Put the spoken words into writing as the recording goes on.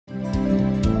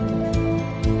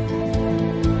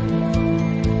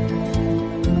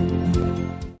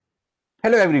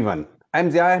Hello everyone,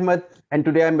 I'm Zia Ahmed and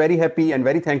today I'm very happy and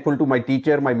very thankful to my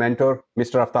teacher, my mentor,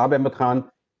 Mr. Aftab Ahmed Khan,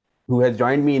 who has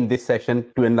joined me in this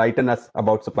session to enlighten us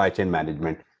about supply chain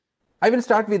management. I will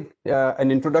start with an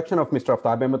introduction of Mr.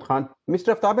 Aftab Ahmed Khan.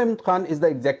 Mr. Aftab Ahmed Khan is the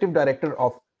Executive Director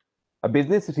of a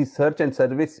Business Research and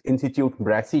Service Institute,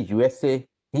 BRASI, USA.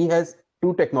 He has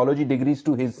 2 technology degrees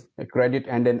to his credit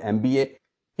and an MBA.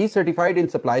 He's certified in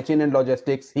supply chain and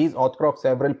logistics. He's author of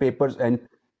several papers and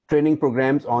training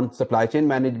programs on supply chain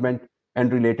management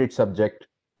and related subject.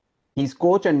 He's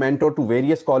coach and mentor to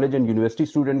various college and university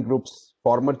student groups,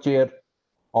 former chair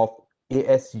of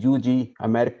ASUG,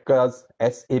 America's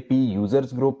SAP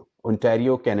Users Group,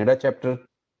 Ontario, Canada chapter,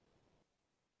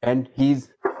 and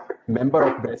he's member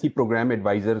of BRASI Program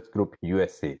Advisors Group,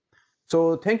 USA.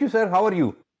 So thank you, sir. How are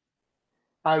you?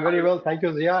 I'm very well. Thank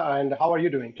you, Zia. And how are you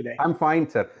doing today? I'm fine,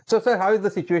 sir. So, sir, how is the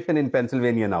situation in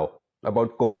Pennsylvania now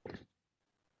about COVID?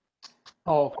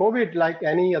 Oh, COVID, like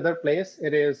any other place,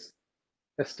 it is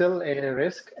still a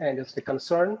risk and it's a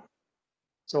concern.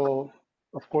 So,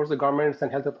 of course, the governments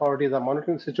and health authorities are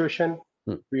monitoring the situation.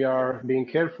 We are being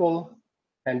careful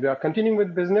and we are continuing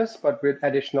with business, but with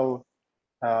additional,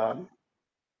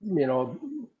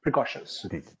 precautions.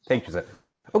 Thank you, sir.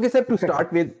 Okay, sir, to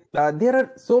start with, there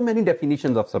are so many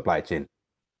definitions of supply chain.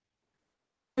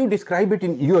 Can you describe it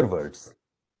in your words?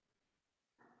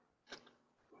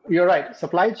 You're right.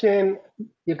 Supply chain,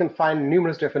 you can find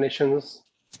numerous definitions.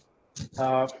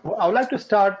 I would like to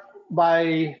start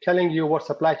by telling you what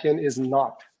supply chain is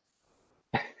not.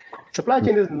 Supply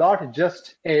chain is not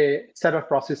just a set of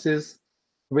processes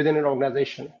within an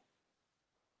organization.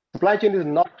 Supply chain is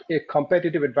not a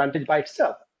competitive advantage by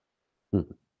itself.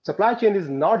 Supply chain is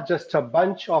not just a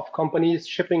bunch of companies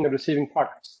shipping and receiving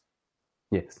products.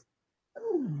 Yes.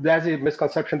 There's a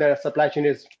misconception that a supply chain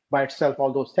is by itself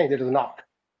all those things. It is not.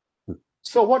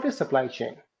 So what is supply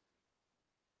chain?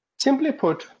 Simply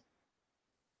put,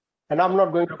 and I'm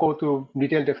not going to go through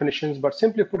detailed definitions, but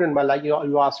simply put in my, like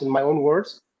you asked in my own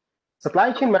words,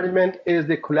 supply chain management is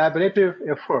the collaborative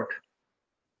effort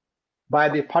by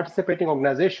the participating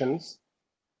organizations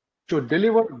to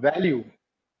deliver value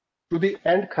to the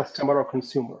end customer or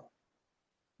consumer.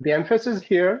 The emphasis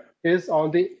here is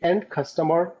on the end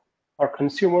customer or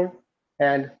consumer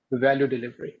and the value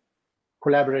delivery.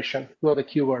 Collaboration, those are the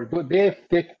keywords.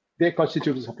 They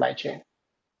constitute the supply chain.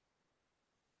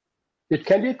 It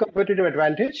can be a competitive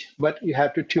advantage, but you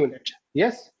have to tune it.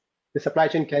 Yes, the supply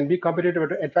chain can be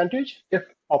competitive advantage if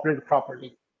operated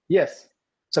properly. Yes,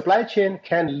 supply chain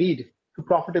can lead to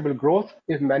profitable growth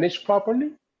if managed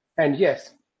properly. And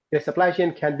yes, the supply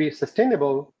chain can be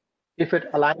sustainable if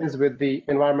it aligns with the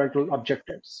environmental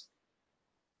objectives.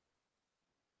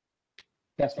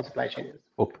 That's what supply chain is.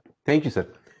 Okay, thank you, sir.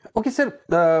 Okay, sir,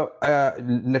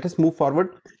 let us move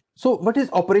forward. So what is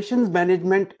operations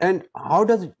management and how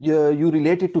does you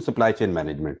relate it to supply chain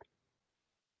management?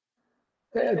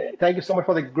 Thank you so much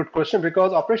for the good question,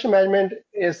 because operation management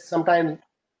is sometimes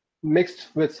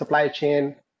mixed with supply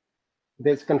chain.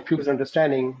 There's confused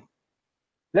understanding.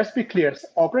 Let's be clear,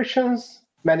 operations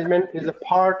management is a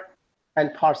part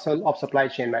and parcel of supply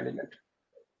chain management.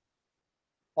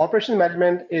 Operation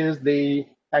management is the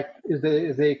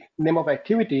name of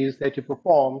activities that you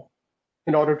perform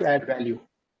in order to add value,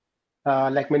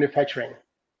 like manufacturing,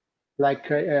 like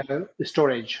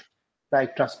storage,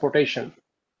 like transportation.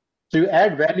 So you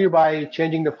add value by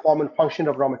changing the form and function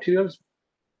of raw materials,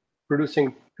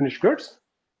 producing finished goods,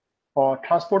 or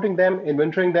transporting them,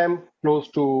 inventorying them close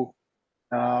to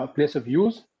place of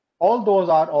use. All those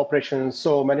are operations.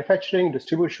 So manufacturing,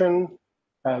 distribution,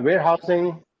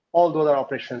 warehousing, all those are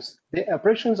operations. The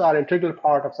operations are an integral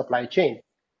part of supply chain.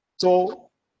 So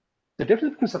the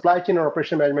difference between supply chain and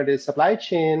operation management is supply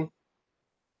chain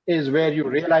is where you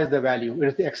realize the value. It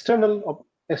is the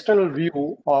external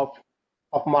view of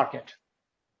market.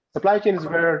 Supply chain is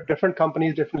where different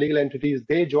companies, different legal entities,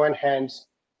 they join hands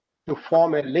to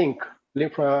form a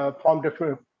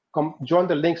join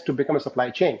the links to become a supply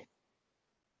chain.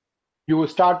 You will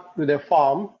start with a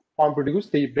farm produce,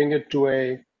 they bring it to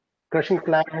a crushing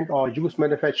plant or juice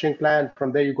manufacturing plant.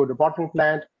 From there, you go to bottling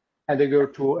plant, and they go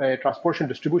to a transportation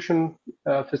distribution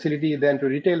facility, then to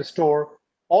retail store.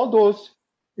 All those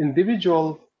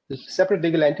individual separate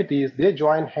legal entities, they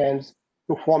join hands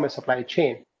to form a supply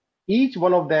chain. Each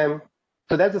one of them,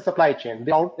 so that's the supply chain,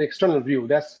 the external view.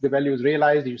 That's the value is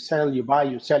realized, you sell, you buy,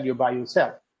 you sell, you buy, you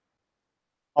sell.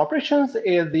 Operations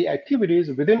is the activities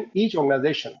within each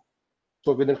organization.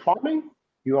 So within farming,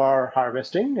 you are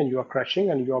harvesting and you are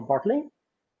crushing and you are bottling.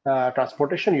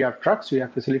 Transportation, you have trucks, you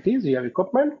have facilities, you have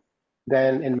equipment.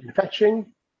 Then in manufacturing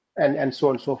and so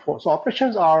on and so forth. So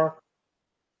operations are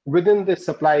within the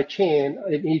supply chain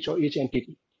in each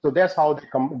entity. So that's how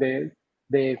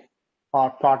they are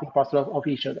part and parcel of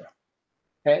each other.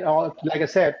 And like I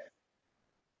said,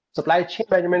 supply chain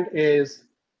management is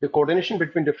the coordination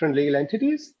between different legal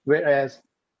entities,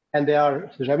 and they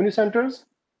are revenue centers,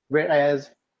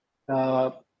 whereas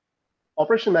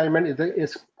operation management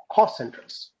is cost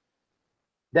centers.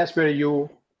 That's where you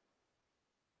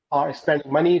are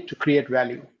spending money to create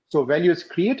value. So value is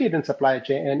created in supply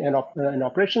chain and in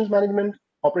operations management,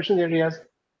 operations areas,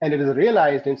 and it is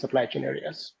realized in supply chain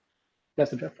areas.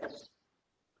 That's the difference.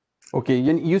 Okay,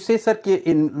 you say, sir,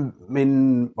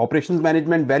 in operations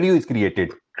management, value is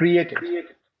created.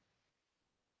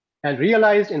 And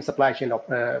realized in supply chain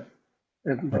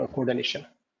coordination.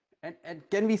 And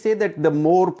can we say that the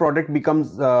more product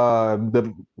becomes,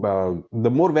 the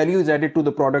more value is added to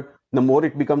the product, the more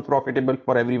it becomes profitable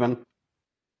for everyone?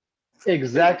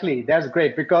 Exactly, that's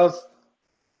great, because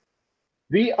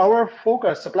our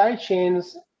focus, supply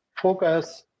chains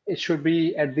focus, it should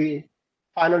be at the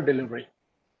final delivery.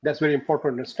 That's very important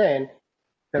to understand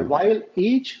that while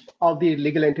each of the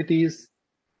legal entities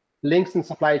links in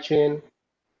supply chain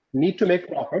need to make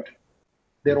profit,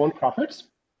 their own profits.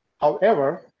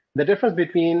 However, the difference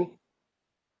between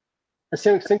a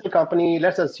single company,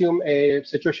 let's assume a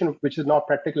situation which is not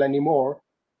practical anymore,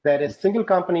 that a single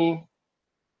company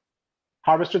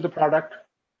harvested the product,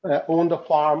 own the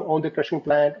farm, own the crushing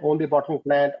plant, own the bottling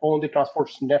plant, own the transport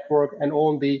network, and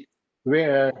own the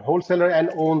wholesaler,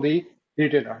 and own the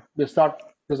retailer. This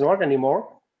doesn't work anymore.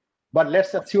 But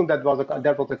let's assume that was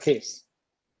the case.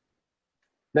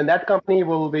 Then that company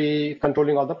will be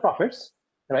controlling all the profits,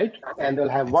 right? And they'll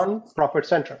have one profit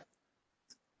center.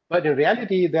 But in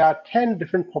reality, there are 10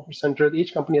 different profit centers.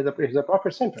 Each company is a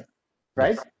profit center,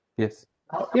 right? Yes.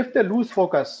 Now, if they lose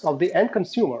focus of the end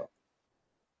consumer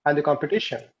and the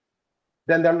competition,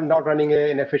 then they're not running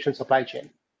an efficient supply chain.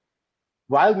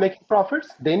 While making profits,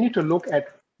 they need to look at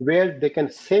where they can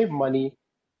save money,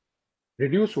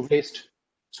 reduce waste,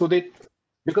 so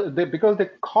because the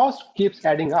cost keeps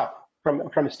adding up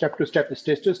from step to step,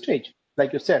 stage to stage.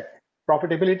 Like you said,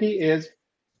 profitability is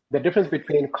the difference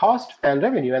between cost and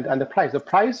revenue and the price. The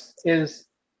price is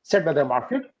set by the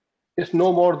market. It's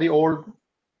no more the old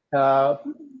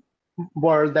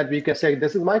world that we can say,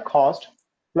 this is my cost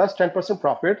plus 10%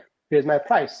 profit, here's my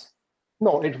price.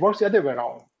 No, it works the other way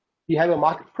around. You have a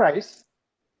market price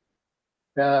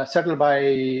settled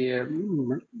by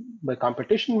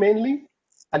competition mainly,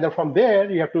 and then from there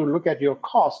you have to look at your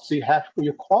costs. So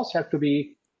your costs have to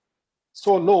be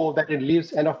so low that it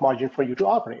leaves enough margin for you to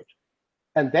operate,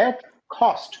 and that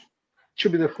cost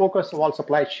should be the focus of all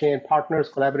supply chain partners,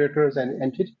 collaborators, and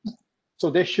entities. So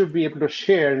they should be able to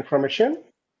share information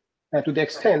to the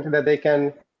extent that they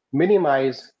can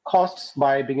minimize costs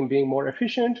by being more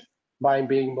efficient, by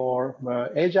being more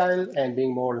agile, and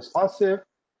being more responsive.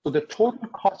 So the total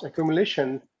cost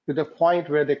accumulation to the point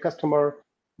where the customer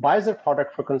buys a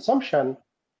product for consumption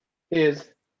is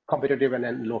competitive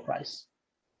and low price.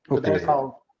 So that's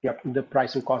how the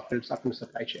price and cost builds up in the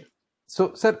supply chain.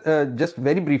 So, sir, just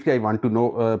very briefly, I want to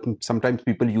know, sometimes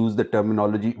people use the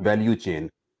terminology value chain.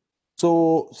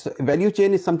 So value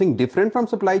chain is something different from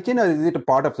supply chain, or is it a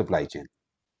part of supply chain?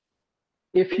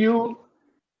 If you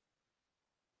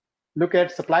look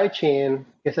at supply chain,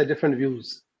 it's a different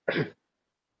views.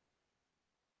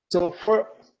 So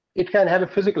it can have a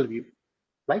physical view,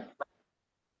 like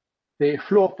the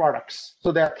flow of products.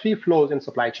 So there are 3 flows in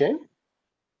supply chain.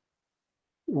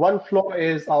 One flow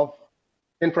is of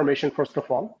information, first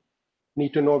of all.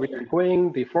 Need to know where you're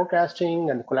going, the forecasting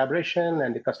and the collaboration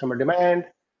and the customer demand,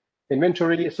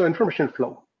 inventory, so information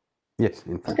flow. Yes.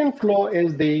 Second flow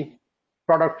is the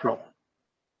product flow,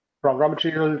 from raw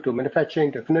material to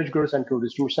manufacturing to finished goods and to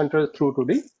distribution centers through to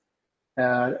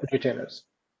the retailers.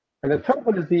 And the third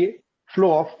one is the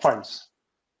flow of funds.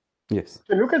 Yes.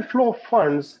 So look at flow of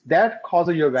funds, that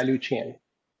causes your value chain.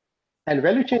 And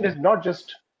value chain is not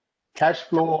just cash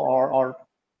flow or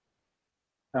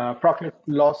profit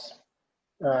loss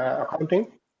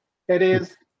accounting. It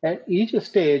is at each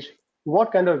stage,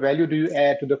 what kind of value do you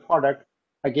add to the product?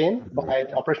 Again, by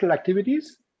operational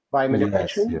activities, by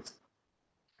manufacturing,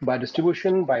 by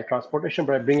distribution, by transportation,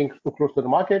 by bringing it close to the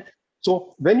market.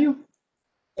 So when you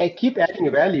keep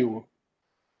adding value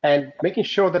and making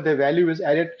sure that the value is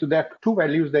added to the 2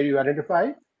 values that you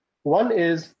identify, one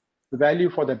is the value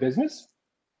for the business.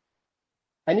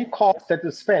 Any cost that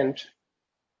is spent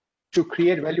to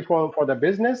create value for the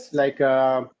business, like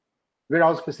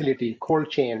warehouse facility,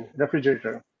 cold chain,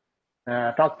 refrigerator,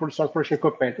 transportation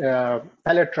equipment,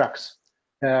 pallet trucks,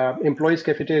 employees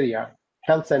cafeteria,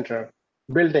 health center,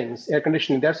 buildings, air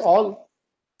conditioning, that's all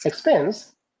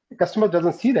expense customer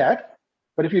doesn't see that,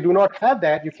 but if you do not have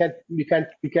that, you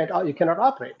cannot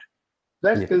operate.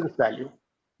 That's business value.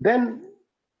 Then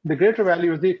the greater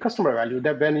value is the customer value,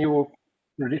 that when you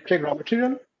take raw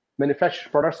material, manufacture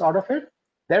products out of it,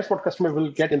 that's what customer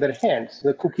will get in their hands: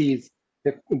 the cookies,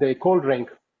 the cold drink,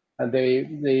 and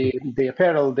the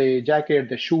apparel, the jacket,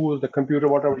 the shoes, the computer,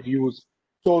 whatever you use.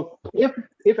 So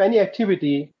if any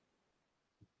activity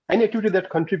that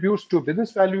contributes to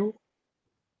business value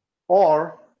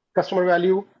or customer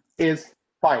value is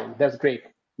fine, that's great.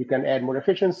 You can add more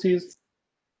efficiencies,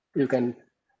 you can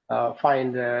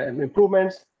find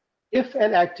improvements. If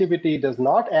an activity does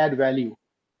not add value,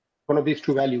 one of these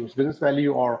two values, business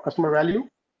value or customer value,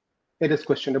 it is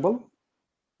questionable.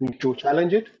 You need to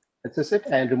challenge it, assess it,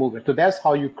 and remove it. So that's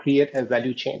how you create a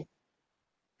value chain.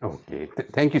 Okay,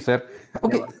 thank you, sir.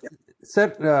 Okay,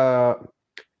 sir,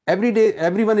 every day,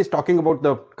 everyone is talking about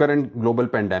the current global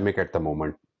pandemic at the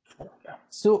moment.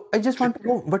 So I just want to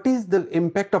know, what is the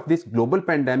impact of this global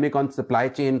pandemic on supply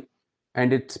chain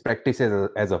and its practices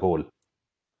as a whole?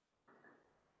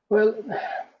 Well,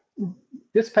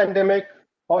 this pandemic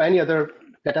or any other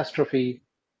catastrophe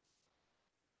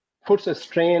puts a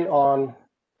strain on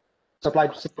supply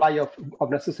of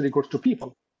necessary goods to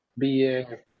people, be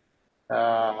it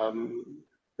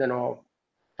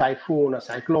typhoon, a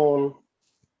cyclone.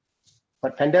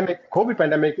 But COVID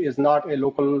pandemic is not a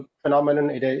local phenomenon.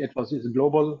 It's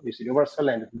global, it's universal,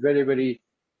 and it's very, very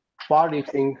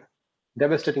far-reaching,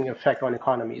 devastating effect on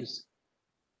economies.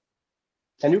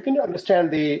 And you can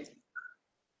understand the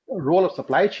role of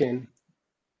supply chain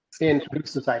in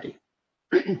society,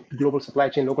 global supply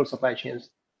chain, local supply chains.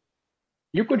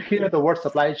 You could hear the word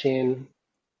supply chain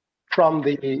from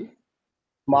the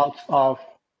mouths of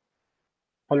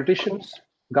politicians,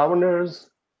 governors,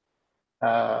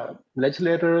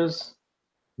 legislators,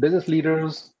 business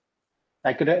leaders,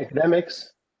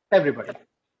 academics, everybody.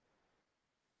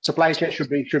 Supply chain should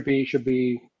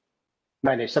be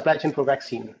managed. Supply chain for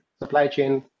vaccine, supply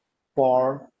chain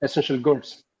for essential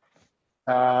goods.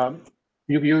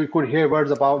 You could hear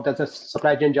words about that's a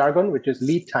supply chain jargon, which is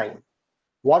lead time,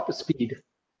 warp speed,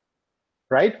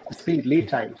 right? Speed, lead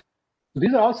time.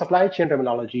 These are all supply chain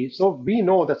terminology. So we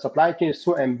know that supply chain is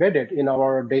so embedded in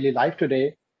our daily life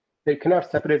today, they cannot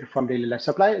separate it from daily life.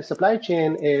 Supply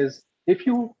chain is,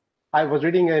 I was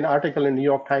reading an article in New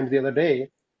York Times the other day. It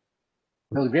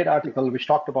was a great article which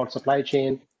talked about supply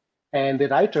chain, and the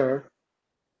writer,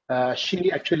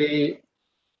 she actually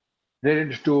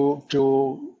related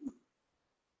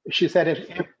she said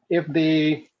if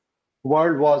the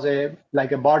world was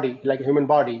like a body, like a human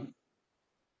body,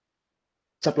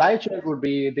 supply chain would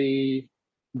be the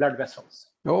blood vessels.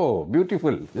 Oh,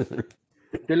 beautiful.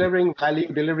 delivering value,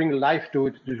 delivering life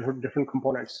to different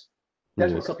components.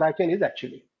 That's what supply chain is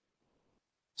actually.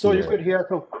 So you could hear,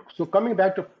 so coming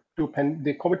back to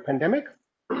the COVID pandemic,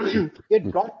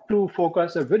 it brought to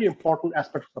focus a very important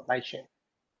aspect of supply chain,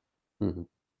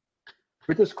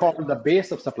 which is called the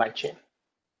base of supply chain.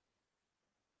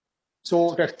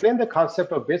 So to explain the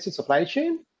concept of basic supply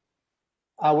chain,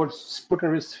 I would put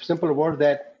in simple words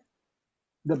that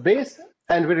the base,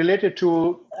 and we relate it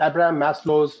to Abraham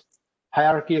Maslow's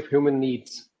hierarchy of human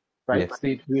needs, right?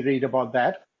 Yes. We read about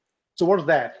that. So what's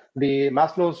that? The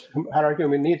Maslow's hierarchy of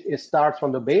human needs, it starts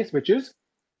from the base, which is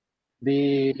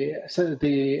the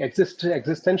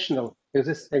existential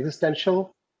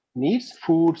needs: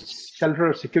 food,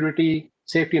 shelter, security,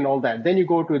 safety, and all that. Then you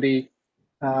go to the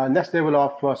next level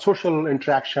of social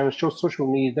interaction, social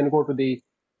needs. Then you go to the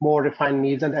more refined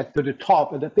needs, and at the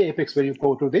top, the apex, where you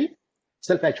go to the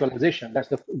self-actualization. That's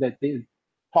the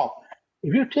top.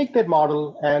 If you take that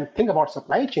model and think about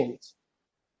supply chains,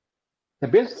 the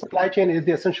basic supply chain is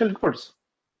the essential goods,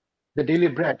 the daily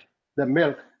bread, the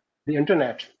milk, the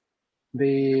internet,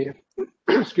 the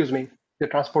the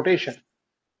transportation,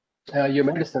 your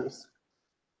medicines.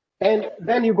 And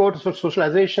then you go to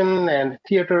socialization and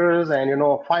theaters and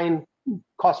fine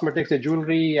cosmetics and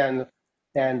jewelry and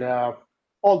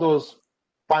all those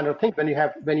finer things. When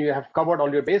you have covered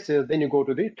all your bases, then you go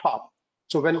to the top.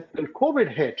 So when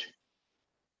COVID hit,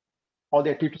 all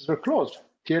the activities were closed.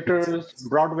 Theaters,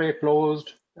 Broadway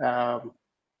closed,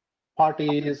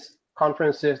 parties,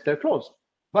 conferences, they're closed.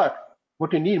 But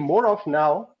what you need more of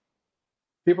now,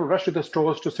 people rush to the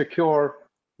stores to secure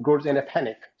goods in a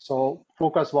panic. So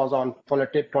focus was on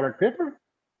toilet paper,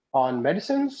 on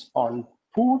medicines, on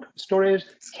food storage,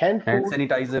 canned food,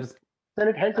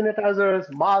 hand sanitizers,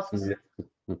 masks.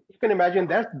 You can imagine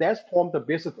that's formed the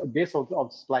base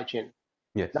of supply chain.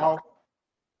 Yes. Now,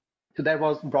 so that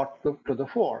was brought to the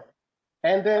fore.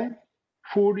 And then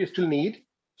food you still need.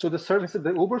 So the services,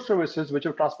 the Uber services, which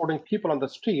are transporting people on the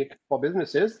street for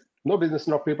businesses, no business,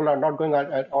 no people are not going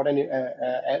out any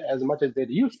as much as they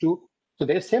used to. So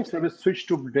their same service switched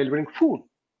to delivering food.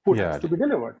 Food has Yeah. to be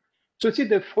delivered. So you see,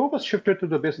 the focus shifted to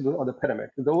the base of the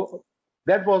pyramid. Though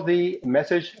that was the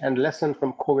message and lesson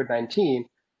from COVID-19.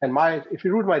 And if you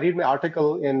read my article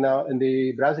in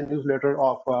the BRASI newsletter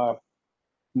of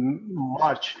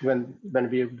March, when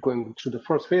we are going through the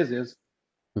first phases,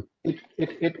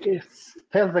 it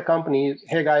tells the companies,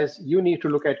 hey guys, you need to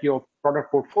look at your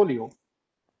product portfolio.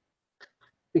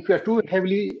 If you are too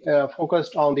heavily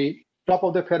focused on the top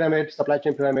of the pyramid, supply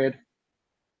chain pyramid,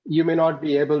 you may not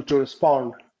be able to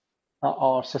respond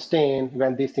or sustain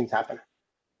when these things happen.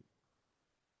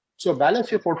 So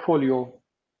balance your portfolio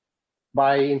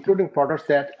by including products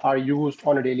that are used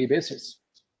on a daily basis.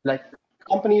 Like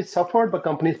companies suffered, but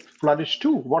companies flourished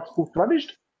too. Who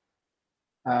flourished?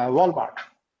 Walmart,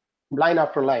 line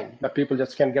after line that people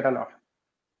just can't get enough.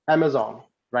 Amazon,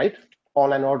 right?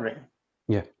 Online ordering.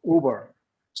 Yeah. Uber.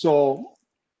 So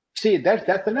see, that's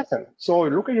the lesson. So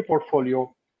look at your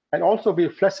portfolio and also be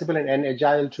flexible and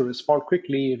agile to respond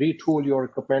quickly, retool your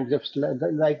equipment, just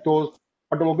like those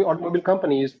automobile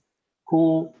companies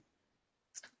who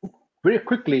very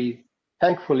quickly,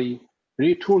 thankfully,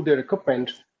 retooled their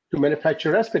equipment to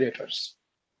manufacture respirators.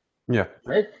 Yeah.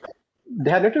 Right? They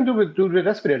had nothing to do with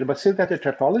respirators, but since they had the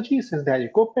technology, since they had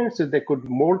equipment, since they could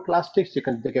mold plastics, they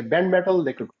can bend metal,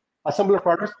 they could assemble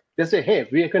products. They say, hey,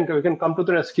 we can come to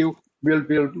the rescue. We'll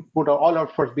put all our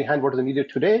efforts behind what is needed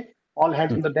today. All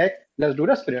hands on the deck. Let's do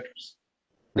respirators.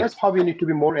 That's how we need to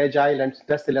be more agile, and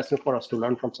that's the lesson for us to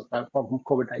learn from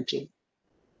COVID-19.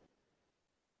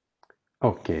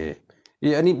 Okay.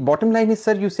 Yeah, and bottom line is,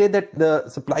 sir, you say that the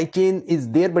supply chain is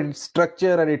there, but its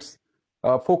structure and its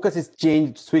focus is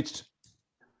changed, switched.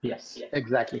 Yes,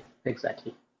 exactly.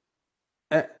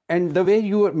 And the way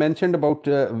you mentioned about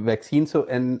vaccine, so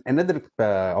and another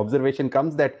observation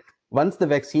comes that once the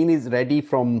vaccine is ready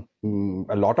from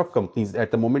a lot of companies, at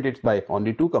the moment it's by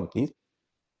only 2 companies.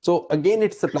 So again,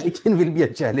 its supply chain will be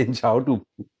a challenge how to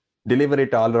deliver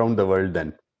it all around the world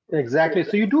then. Exactly.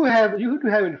 So you do have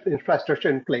infrastructure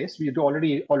in place. You do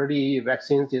already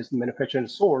vaccines is manufactured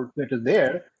and sold. That is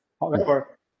there. However,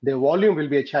 the volume will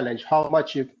be a challenge. How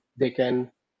much they can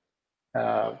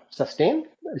sustain,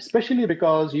 especially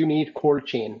because you need cold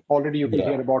chain. Already you can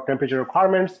hear about temperature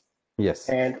requirements. Yes.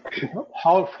 And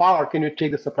how far can you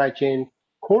take the supply chain,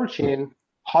 cold chain,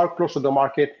 how close to the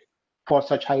market for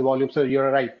such high volume? So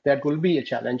you're right. That will be a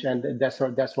challenge, and that's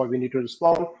what we need to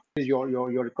respond is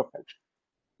your equipment.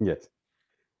 Yes.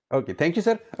 Okay. Thank you,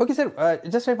 sir. Okay, sir.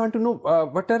 Just I want to know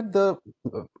what are the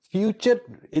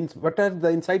what are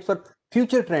the insights for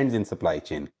future trends in supply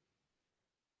chain?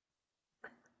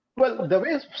 Well, the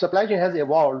way supply chain has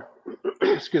evolved,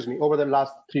 excuse me, over the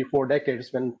last 3-4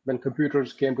 decades, when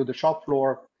computers came to the shop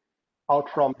floor, out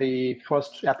from the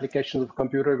first applications of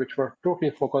computer, which were totally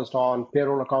focused on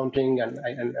payroll accounting and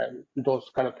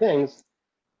those kind of things,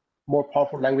 more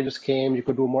powerful languages came. You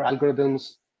could do more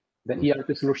algorithms. The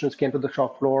ERP solutions came to the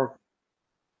shop floor,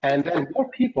 and then more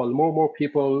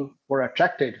people were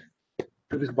attracted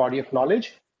to this body of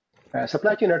knowledge.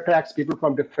 Supply chain attracts people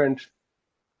from different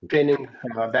training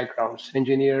backgrounds,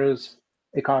 engineers,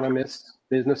 economists,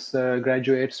 business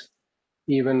graduates,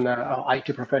 even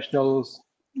IT professionals,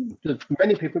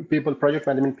 many people, project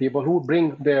management people who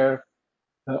bring their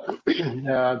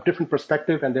different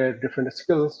perspective and their different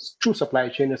skills to supply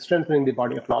chain, strengthening the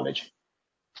body of knowledge.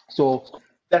 So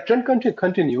that trend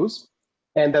continues,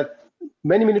 and that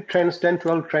many trends, 10,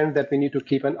 12 trends that we need to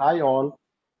keep an eye on,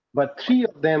 but 3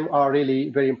 of them are really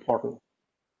very important.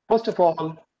 First of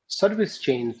all, service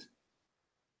chains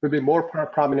will be more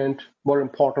prominent, more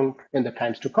important in the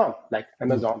times to come, like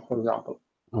Amazon, for example,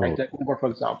 like Uber, for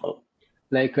example,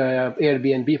 like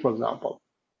Airbnb, for example,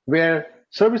 where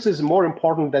service is more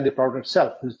important than the product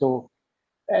itself. So,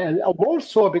 and more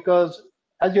so because,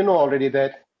 as you know already,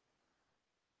 that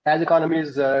as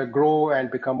economies grow and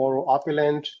become more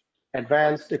opulent,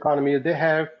 advanced economies, they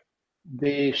have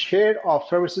the share of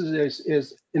services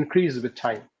is increased with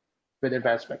time, with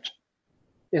advancement.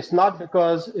 It's not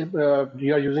because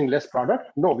we are using less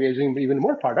product. No, we are using even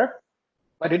more product,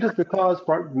 but it is because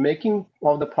making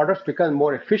of the products become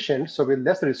more efficient. So with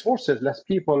less resources, less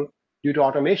people, due to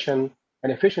automation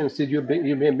and efficiency, you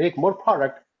may make more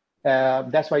product.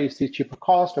 That's why you see cheaper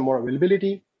cost and more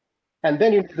availability. And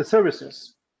then you need the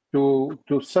services to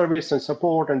service and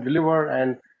support and deliver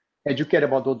and educate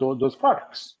about those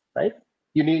products, right?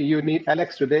 You need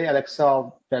Alex today,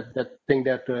 Alexa, that thing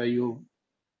that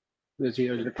with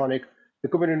your electronic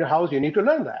equipment in the house, you need to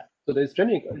learn that. So there's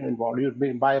training involved.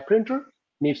 You buy a printer,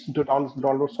 needs to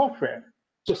download software.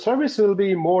 So service will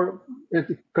be more,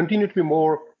 continue to be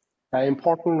more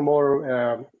important,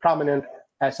 more prominent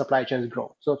as supply chains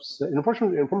grow. So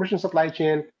information supply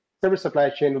chain, service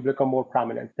supply chain will become more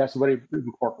prominent. That's very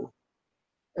important.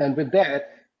 And with that,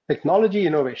 technology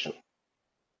innovation.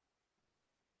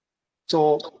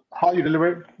 So how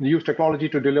you use technology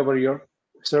to deliver your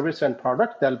service and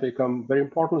product, that'll become very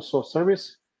important. So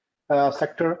service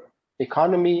sector,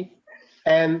 economy,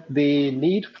 and the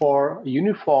need for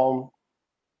uniform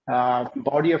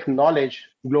body of knowledge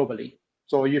globally.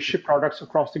 So you ship products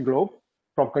across the globe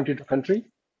from country to country.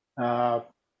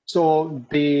 So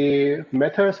the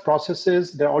methods,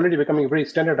 processes, they're already becoming very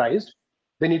standardized.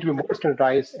 They need to be more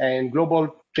standardized, and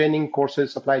global training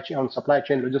courses, supply chain,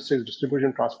 logistics,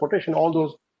 distribution, transportation, all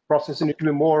those processes need to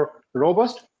be more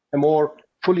robust and more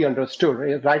fully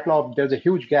understood. Right now, there's a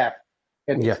huge gap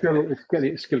in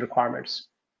skill requirements.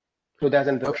 So that's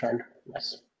another trend.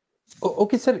 Yes.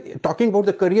 Okay, sir. Talking about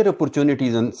the career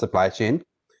opportunities in supply chain,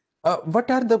 what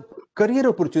are the career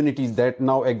opportunities that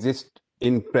now exist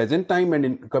in present time and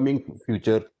in coming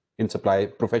future in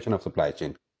profession of supply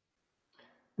chain?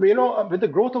 You know, with the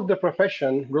growth of the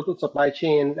profession, growth of supply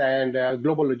chain and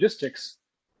global logistics,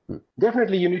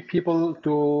 definitely you need people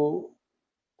to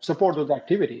support those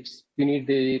activities. You need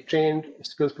the trained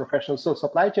skills professionals. So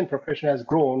supply chain profession has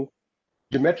grown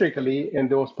geometrically in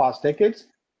those past decades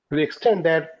to the extent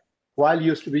that while we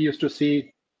used to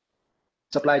see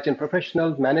supply chain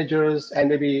professionals, managers, and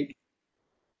maybe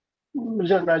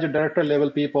general manager, director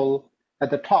level people at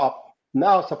the top,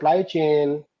 now supply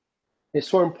chain is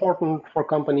so important for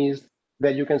companies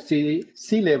that you can see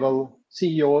C-level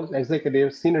CEOs,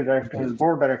 executives, senior directors,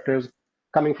 board directors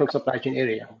coming from supply chain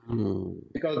area.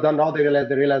 Because now they realize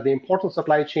the importance of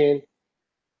supply chain,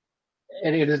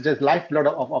 and it is just lifeblood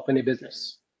of any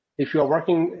business. If you are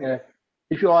working,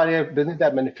 if you are a business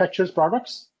that manufactures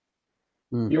products,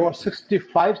 your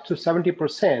 65 to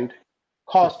 70%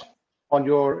 cost on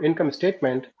your income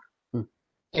statement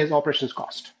is operations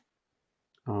cost,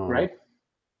 right?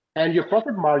 And your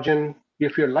profit margin,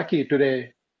 if you're lucky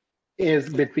today, is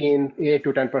between 8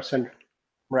 to 10%,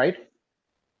 right?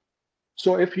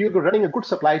 So if you're running a good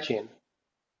supply chain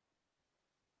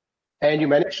and you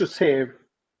manage to save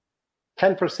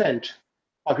 10%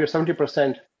 of your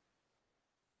 70%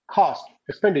 cost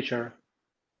expenditure,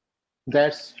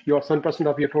 that's your 7%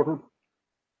 of your total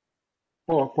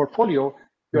portfolio,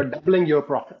 you're doubling your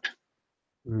profit,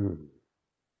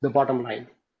 the bottom line.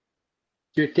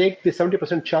 You take the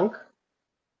 70% chunk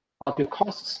of your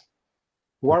costs,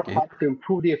 work hard to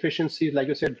improve the efficiency, like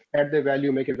you said, add the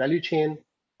value, make a value chain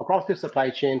across the supply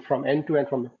chain from end to end,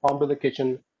 from the farm to the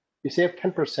kitchen. You save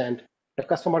 10%, the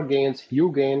customer gains,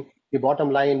 you gain, the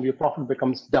bottom line, your profit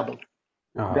becomes double.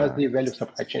 That's the value of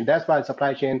supply chain. That's why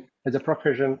supply chain as a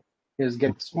profession is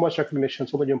getting so much recognition,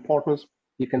 so much importance.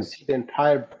 You can see the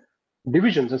entire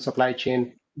divisions in supply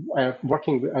chain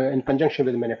working in conjunction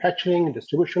with manufacturing,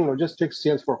 distribution, logistics,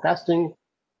 sales forecasting,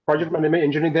 project management,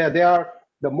 engineering. They are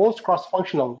the most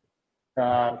cross-functional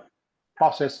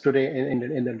process today in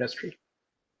the industry.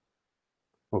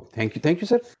 Oh, thank you,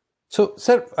 sir. So,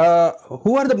 sir,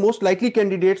 who are the most likely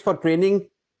candidates for training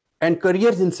and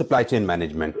careers in supply chain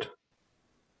management?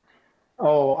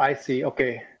 Oh, I see.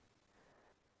 Okay.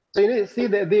 So you see,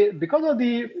 because of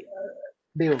the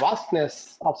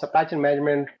vastness of supply chain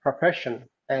management profession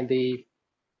and the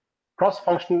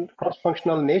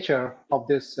cross-functional nature of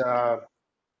this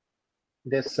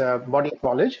body of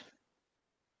knowledge,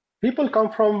 people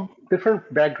come from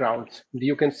different backgrounds.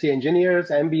 You can see engineers,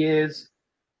 MBAs,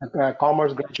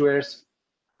 commerce graduates,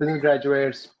 business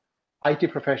graduates,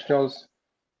 IT professionals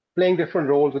playing different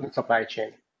roles within supply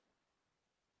chain.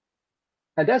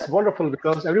 And that's wonderful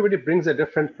because everybody brings a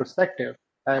different perspective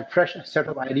and fresh set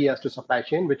of ideas to supply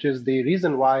chain, which is the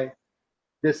reason why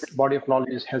this body of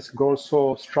knowledge has grown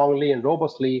so strongly and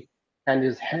robustly and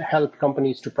has helped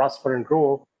companies to prosper and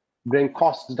grow, bring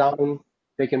costs down,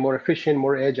 make it more efficient,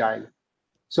 more agile.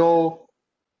 So,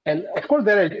 and of course,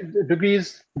 there are degree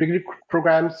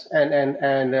programs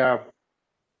and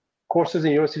courses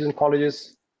in universities and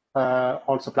colleges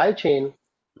on supply chain.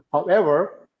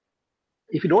 However,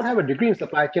 if you don't have a degree in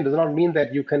supply chain, does not mean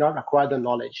that you cannot acquire the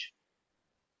knowledge,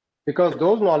 because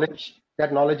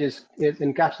that knowledge is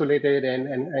encapsulated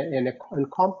in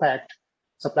compact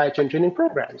supply chain training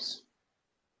programs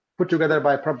put together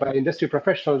by industry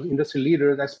professionals, industry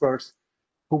leaders, experts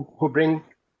who bring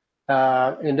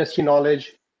industry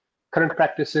knowledge, current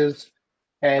practices,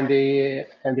 and the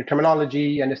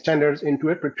terminology and the standards into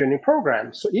a training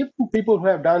program. So even people who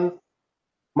have done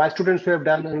My students who have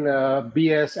done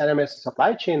BS, LMS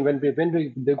supply chain, when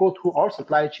they go through our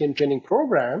supply chain training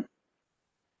program,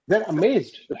 they're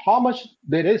amazed at how much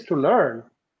there is to learn,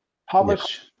 how Yeah.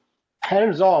 much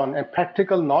hands-on and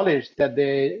practical knowledge that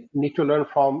they need to learn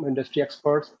from industry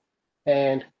experts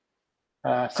and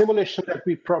simulation that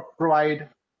we provide.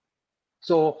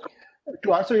 So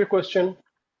to answer your question,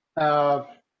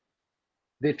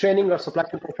 the training of supply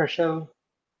chain professional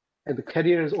and the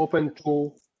career is open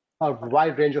to a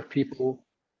wide range of people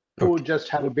who just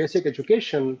have a basic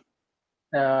education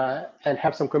and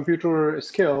have some computer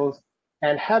skills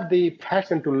and have the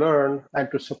passion to learn and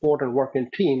to support and work in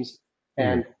teams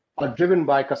and are driven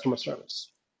by customer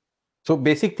service. So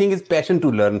basic thing is passion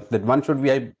to learn, that one should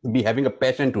be having a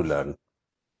passion to learn.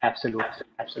 Absolutely,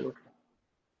 absolutely.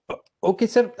 Okay,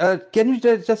 sir, can you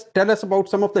just tell us about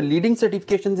some of the leading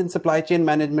certifications in supply chain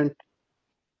management?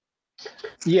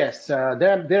 Yes,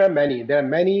 there are many. There are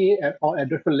many at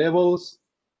different levels,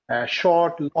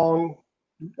 short, long.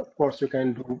 Of course, you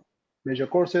can do major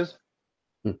courses.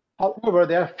 However,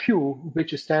 there are few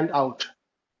which stand out,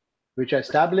 which are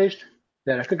established,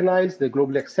 they're recognized, they're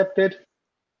globally accepted.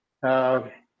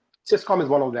 Syscom is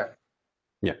one of them.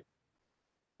 Yeah.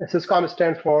 Syscom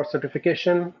stands for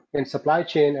Certification in Supply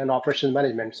Chain and Operations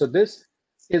Management. So this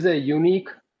is a unique,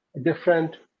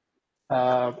 different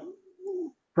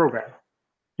program,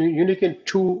 unique in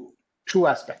two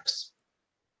aspects.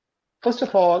 First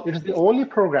of all, it is the only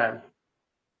program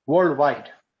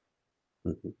worldwide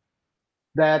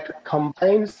that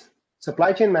combines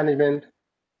supply chain management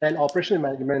and operational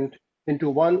management into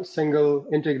one single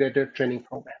integrated training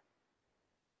program.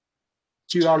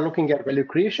 So you are looking at value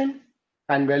creation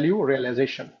and value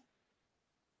realization.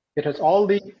 It has all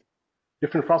the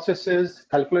different processes,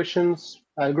 calculations,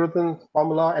 algorithms,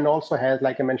 formula, and also has,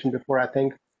 like I mentioned before, I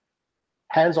think,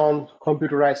 hands-on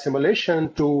computerized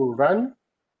simulation to run,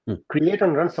 create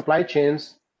and run supply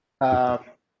chains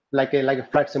like a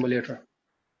flight simulator.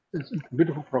 It's a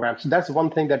beautiful program. So that's one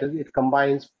thing that it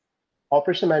combines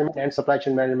operational management and supply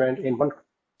chain management in one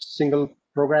single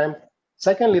program.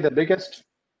 Secondly, the biggest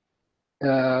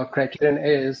criterion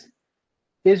is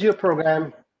your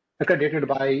program accredited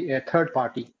by a third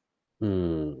party,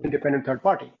 independent third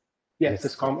party? Yes,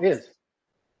 Syscom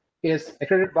is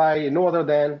accredited by no other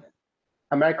than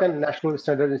American National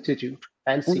Standards Institute,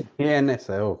 ANSI. ANSI,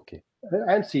 okay.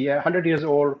 ANSI, a 100 years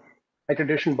old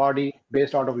accreditation body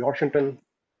based out of Washington,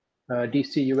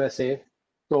 DC, USA.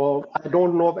 So I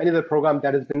don't know of any other program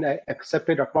that has been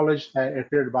accepted, acknowledged, and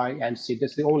accredited by ANSI.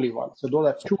 This is the only one. So those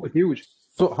are two huge.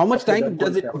 So how much time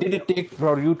did it take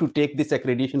for you to take this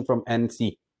accreditation from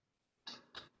ANSI?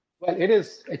 Well, it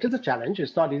is a challenge.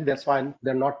 It's not easy. That's why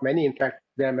there are not many. In fact,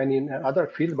 there are many in other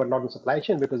fields, but not in supply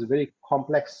chain because it's a very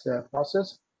complex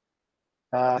process.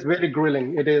 It's very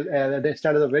grueling. It is the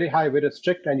standards are very high, very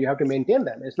strict, and you have to maintain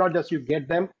them. It's not just you get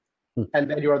them and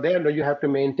then you are there. No, you have to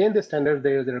maintain the standards.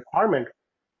 There is a requirement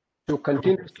to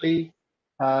continuously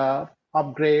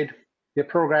upgrade the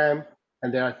program,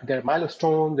 and their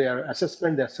milestone, their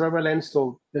assessment, their surveillance.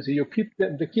 So you keep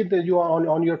you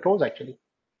on your toes actually.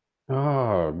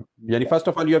 First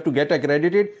of all, you have to get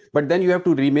accredited, but then you have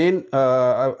to remain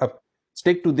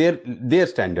stick to their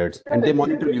standards, and they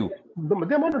monitor you.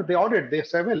 They monitor, they audit, they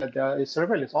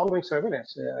surveillance, ongoing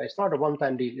surveillance. It's not a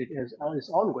one-time deal. It's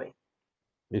ongoing.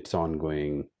 It's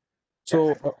ongoing.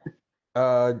 So,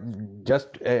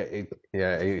 just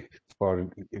for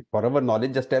our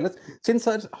knowledge, just tell us, since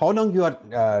how long you are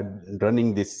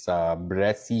running this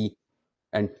BRASI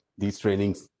and these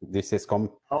trainings, this is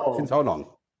since how long?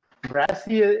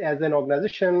 BRASI as an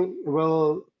organization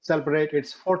will celebrate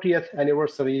its 40th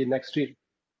anniversary next year.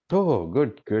 Oh,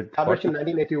 good. Established in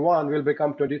 1981, will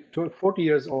become 40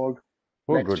 years old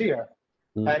next year.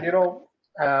 And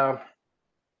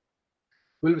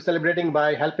we'll be celebrating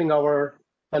by helping our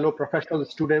fellow professional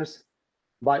students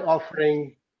by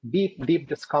offering deep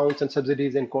discounts and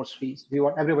subsidies in course fees. We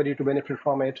want everybody to benefit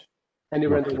from it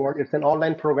anywhere in the world. It's an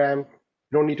online program.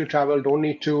 You don't need to travel, don't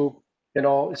need to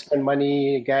spend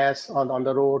money, gas on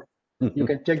the road. You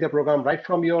can take the program right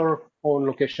from your own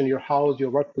location, your house,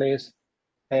 your workplace,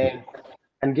 and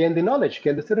gain the knowledge,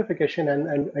 get the certification,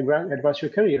 and advance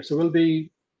your career. So we'll be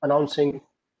announcing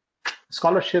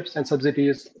scholarships and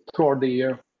subsidies throughout the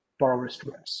year for our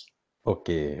students.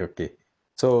 Okay.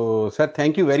 So, sir,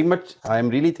 thank you very much. I am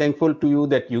really thankful to you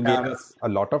that you gave us a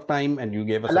lot of time and you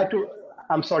gave us.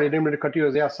 I'm sorry, I didn't mean to cut you.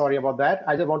 Yeah, sorry about that.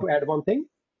 I just want to add one thing.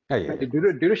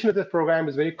 The duration of this program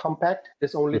is very compact.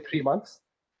 It's only 3 months,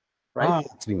 right?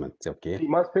 3 months, okay. 3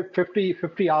 months,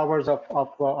 50 hours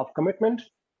of commitment,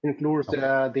 includes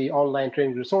the online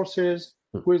training resources,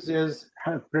 quizzes,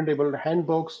 printable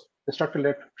handbooks,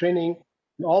 instructor-led training,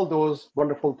 and all those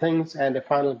wonderful things, and a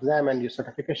final exam, and your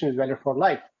certification is valid for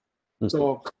life.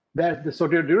 So so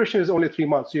the duration is only 3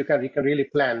 months. So you can really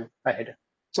plan ahead.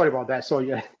 Sorry about that. So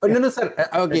yeah. Oh, no, sir.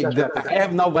 Okay, I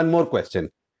have now one more question.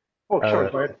 Oh, sure.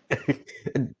 Go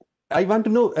ahead. I want to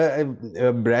know,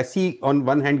 BRASI on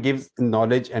one hand gives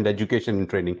knowledge and education and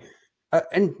training.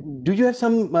 And do you have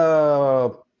some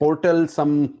portal,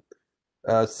 some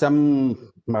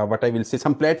what I will say,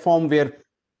 some platform where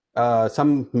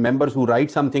some members who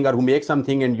write something or who make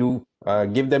something and you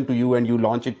give them to you and you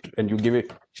launch it and you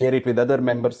share it with other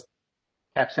members?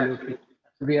 Absolutely.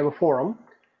 We have a forum.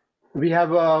 We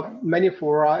have many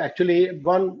fora. Actually,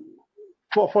 one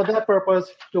for that purpose,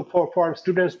 for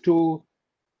students to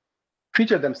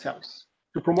feature themselves,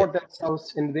 to promote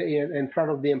themselves in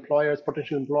front of the employers,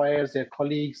 potential employers, their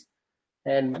colleagues,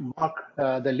 and mark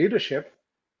the leadership,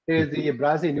 is the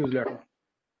BRASI newsletter.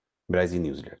 BRASI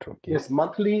newsletter, okay. This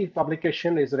monthly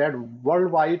publication is read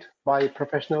worldwide by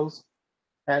professionals,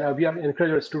 and we are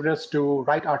encouraging students to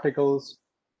write articles,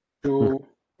 to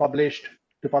publish,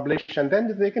 and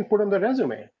then they can put on the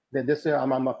resume that this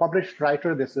I'm a published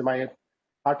writer. This is my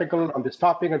article on this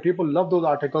topic, and people love those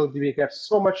articles. We get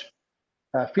so much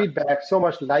feedback, so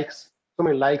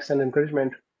many likes and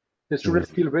encouragement. The students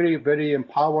feel very, very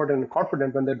empowered and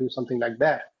confident when they do something like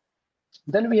that.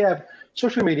 Then we have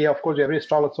social media. Of course, we are very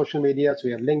strong on social media. So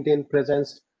we have LinkedIn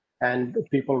presence, and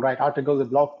people write articles and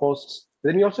blog posts.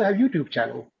 Then we also have YouTube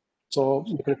channel. So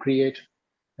you can create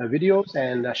videos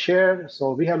and share.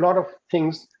 So we have a lot of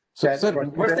things. So, sir,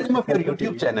 what's the name of your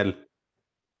YouTube channel?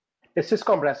 It's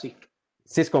Syscom BRASI.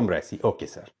 Syscom BRASI. Okay,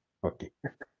 sir. Okay.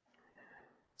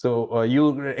 So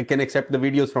you can accept the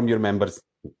videos from your members.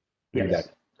 Yes.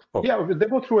 Okay. Yeah, they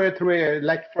go through a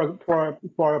like for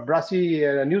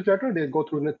BRASI newsletter. They go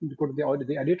to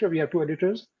the editor. We have two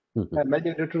editors,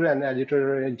 managing editor and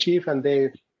editor in chief, and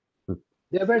they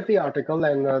read the article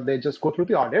and they just go through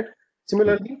the audit.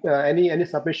 Similarly, any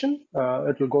submission,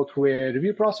 it will go through a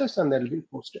review process and then be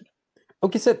posted.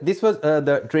 Okay, sir. This was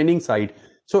the training side.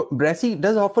 So BRASI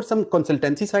does offer some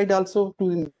consultancy side also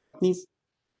to companies.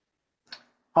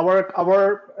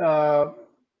 Our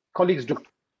colleagues do,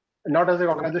 not as an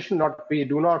organization. We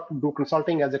do not do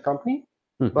consulting as a company,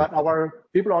 but our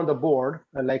people on the board,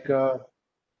 like I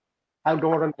don't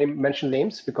want to mention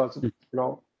names because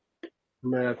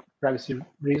privacy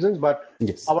reasons, but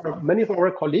yes, many of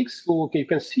our colleagues who you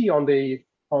can see on the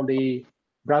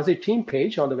BRASI team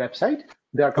page on the website,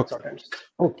 they are consultants.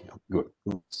 Okay, good.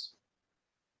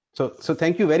 So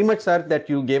thank you very much, sir, that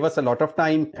you gave us a lot of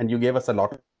time and you gave us a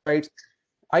lot of insights.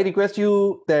 I request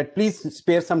you that please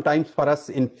spare some time for us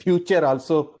in future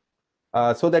also,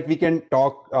 so that we can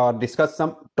talk or discuss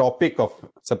some topic of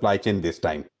supply chain this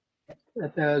time.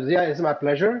 Zia, it's my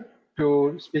pleasure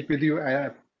to speak with you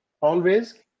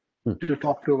always, to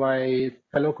talk to my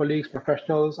fellow colleagues,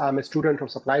 professionals. I'm a student of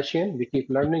supply chain. We keep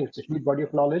learning. It's a huge body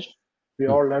of knowledge. We're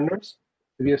all learners.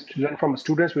 We learn from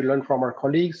students. We learn from our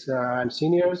colleagues and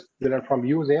seniors. We learn from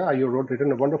you, Zia. You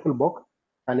written a wonderful book.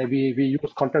 And we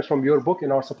use contents from your book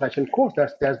in our supply chain course.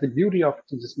 That's the beauty of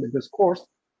this course.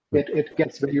 It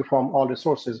gets value from all the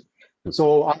sources.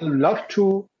 So I would love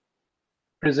to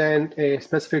present a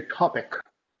specific topic.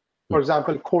 For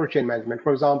example, cold chain management.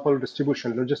 For example,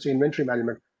 distribution, logistic inventory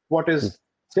management. What is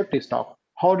safety stock?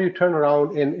 How do you turn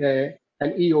around in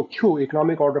an EOQ,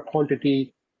 economic order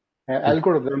quantity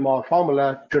algorithm or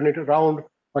formula, turn it around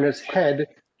on its head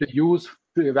to use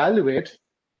to evaluate?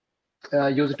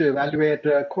 Use it to evaluate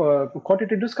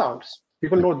quantity discounts.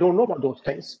 People don't know about those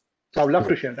things. So I would love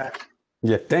to share that.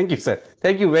 Yeah, thank you, sir.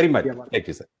 Thank you very much. Yeah, thank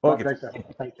you, sir. Okay.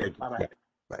 Thank you. Bye-bye.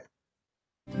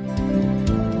 Bye.